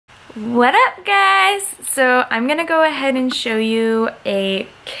What up, guys? So I'm gonna go ahead and show you a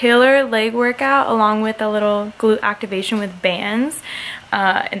killer leg workout along with a little glute activation with bands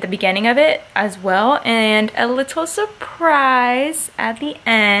at the beginning of it as well, and a little surprise at the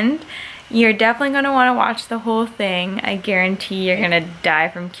end. You're definitely gonna wanna watch the whole thing. I guarantee you're gonna die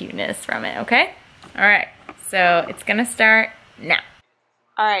from cuteness from it, okay? All right, so it's gonna start now.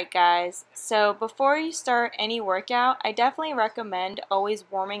 Alright guys, so before you start any workout, I definitely recommend always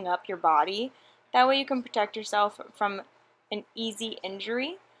warming up your body. That way you can protect yourself from an easy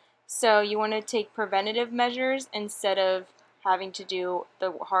injury. So you want to take preventative measures instead of having to do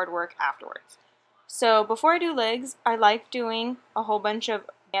the hard work afterwards. So before I do legs, I like doing a whole bunch of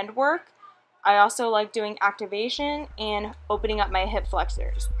band work. I also like doing activation and opening up my hip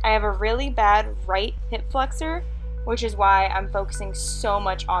flexors. I have a really bad right hip flexor, which is why I'm focusing so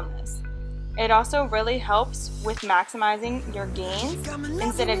much on this. It also really helps with maximizing your gains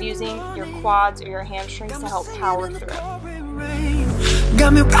instead of using your quads or your hamstrings to help power through.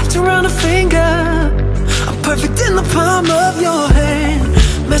 Got me wrapped around a finger, I'm perfect in the palm of your hand.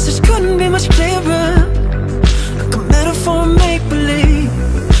 Message couldn't be much clearer, like a metaphor make-believe.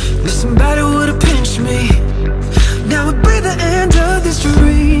 If somebody would've pinched me, now we'd breathe the end of this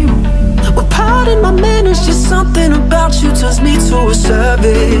dream. Well, pardon my manners, just something about you turns me to a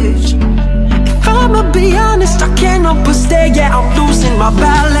savage. If I'ma be honest, I can't help but stare, yeah, I'm losing my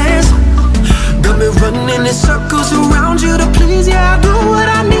balance. Got me running in circles around you to please, yeah, I do what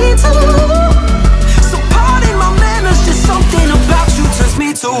I need to. So pardon my manners, just something about you turns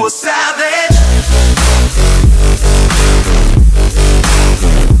me to a savage.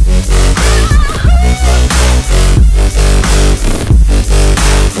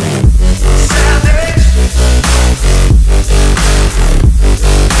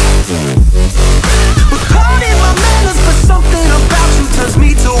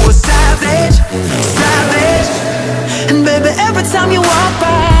 Time you walk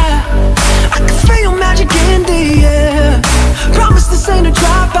by, I can feel your magic in the air. Promise this ain't a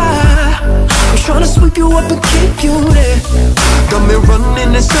drive-by, I'm trying to sweep you up and keep you there. Got me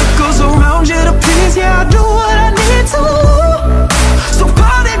running in circles around you to please, yeah, I do what I need to. So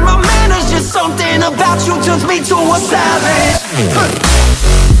pardon my manners, just something about you turns me to a savage.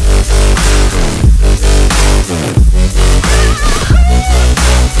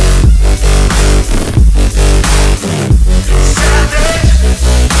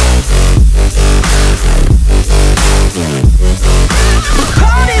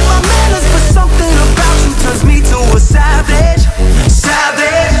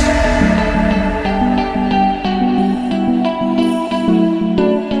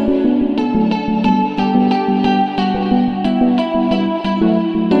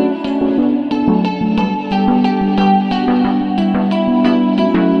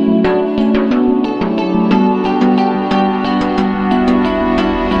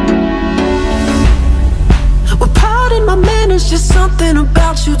 Just something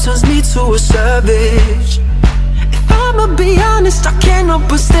about you turns me to a savage. If I'ma be honest, I can't help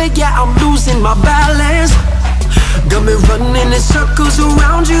but stare, yeah, I'm losing my balance. Got me running in circles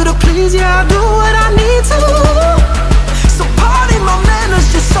around you to please, yeah, I do what I need to. So pardon my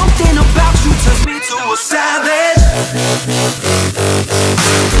manners, just something about you turns me to a savage.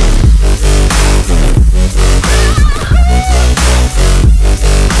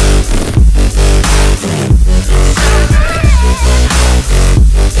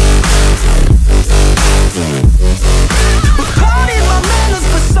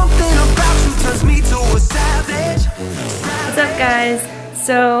 What's up, guys?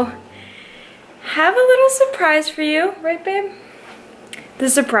 So, have a little surprise for you, right, babe? The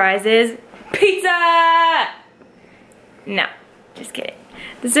surprise is pizza! No, just kidding.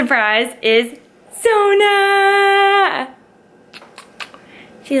 The surprise is Zona!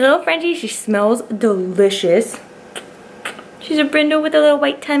 She's a little Frenchie. She smells delicious. She's a brindle with a little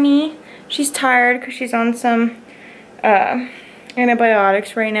white tummy. She's tired because she's on some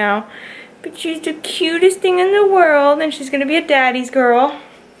antibiotics right now. But she's the cutest thing in the world, and she's gonna be a daddy's girl.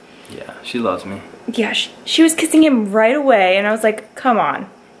 Yeah, she loves me. Yeah, she was kissing him right away, and I was like, come on,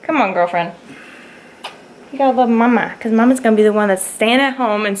 girlfriend. You gotta love mama, because mama's gonna be the one that's staying at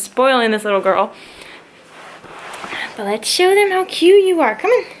home and spoiling this little girl. But let's show them how cute you are. Come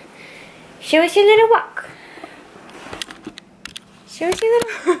on. Show us your little walk. Show us your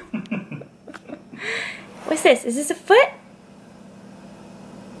little... What's this? Is this a foot?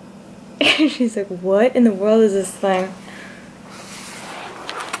 She's like, what in the world is this thing?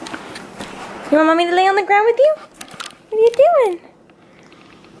 You want mommy to lay on the ground with you? What are you doing?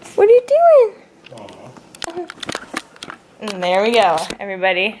 What are you doing? And there we go,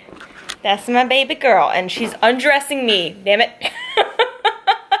 everybody. That's my baby girl, and she's undressing me. Damn it.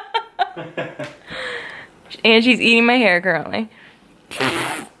 And she's eating my hair currently.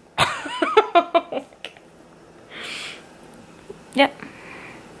 Yep.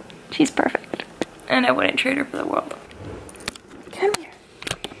 She's perfect. And I wouldn't trade her for the world. Come here.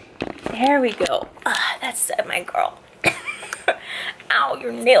 There we go. Ah, that's my girl. Ow,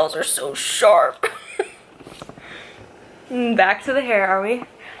 your nails are so sharp. Back to the hair, are we?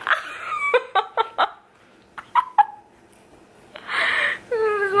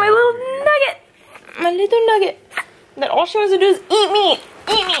 This is my little nugget. My little nugget. That all she wants to do is eat me.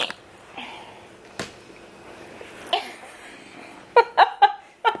 Eat me.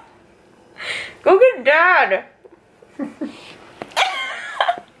 Go get Dad.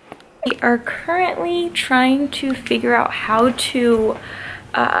 We are currently trying to figure out how to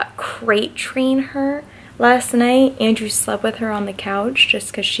crate train her. Last night, Andrew slept with her on the couch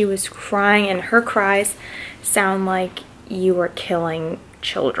just because she was crying, and her cries sound like you were killing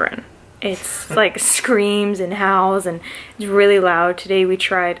children. It's like screams and howls, and it's really loud. Today we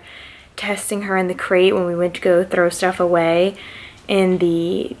tried testing her in the crate when we went to go throw stuff away in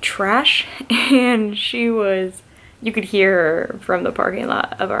the trash, and she was, you could hear her from the parking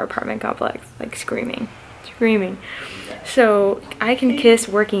lot of our apartment complex, like screaming. So I can kiss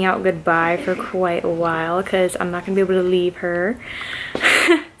working out goodbye for quite a while because I'm not gonna be able to leave her.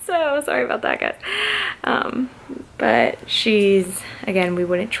 So sorry about that, guys. But she's, again, we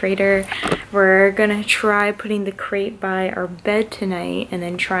wouldn't trade her. We're gonna try putting the crate by our bed tonight and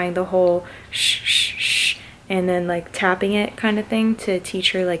then trying the whole shh, shh, shh, and then like tapping it kind of thing to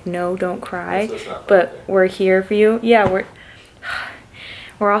teach her like, no, don't cry, but we're here for you. Yeah,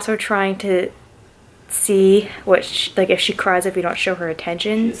 we're also trying to see what like if she cries if we don't show her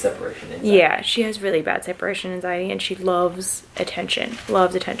attention. She has separation anxiety. Yeah, she has really bad separation anxiety, and she loves attention.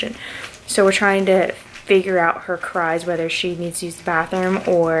 So we're trying to figure out her cries, whether she needs to use the bathroom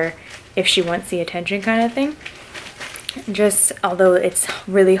or if she wants the attention kind of thing. Just, although it's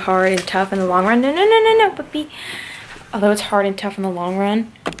really hard and tough in the long run. No, puppy. Although it's hard and tough in the long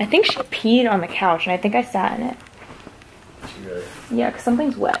run. I think she peed on the couch, and I think I sat in it. Really? Yeah, because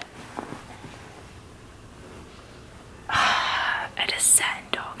something's wet. I just sat in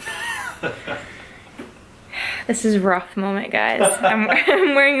dog pee. This is a rough moment, guys. I'm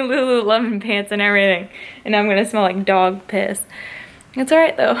wearing Lululemon pants and everything, and I'm gonna smell like dog piss. It's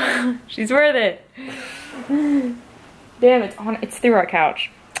alright though. She's worth it. Damn, it's through our couch.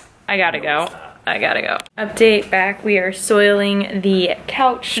 I gotta go. Update back. We are soiling the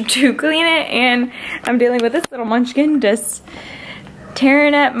couch to clean it, and I'm dealing with this little munchkin just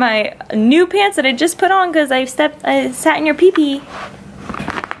tearing at my new pants that I just put on because I sat in your pee-pee.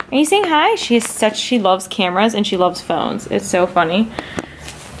 Are you saying hi? She loves cameras and she loves phones. It's so funny.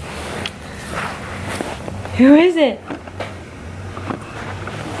 Who is it?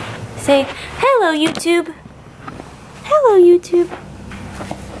 Say, hello, YouTube. Hello, YouTube.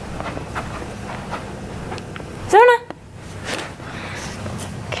 Zona.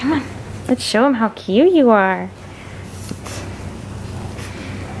 Come on. Let's show him how cute you are.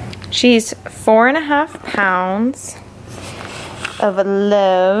 She's 4.5 pounds of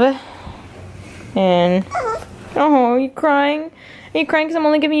love. And, oh, are you crying? Are you crying because I'm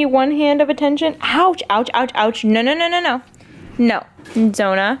only giving you one hand of attention? Ouch, ouch, ouch, ouch. No, no, no, no, no. No.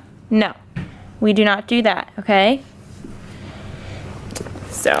 Zona, no. We do not do that, okay?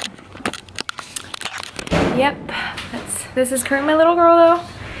 So, yep. This is currently my little girl, though.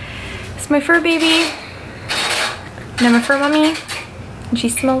 It's my fur baby. And I'm a fur mommy. And she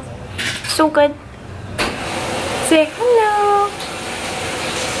smells so good. Say hello.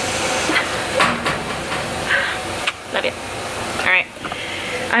 Love you. Alright.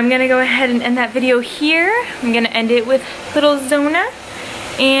 I'm gonna go ahead and end that video here. I'm gonna end it with little Zona.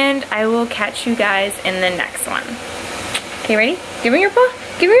 And I will catch you guys in the next one. Okay, ready? Give me your paw.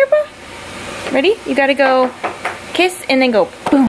 Give me your paw. Ready? You gotta go kiss and then go boom.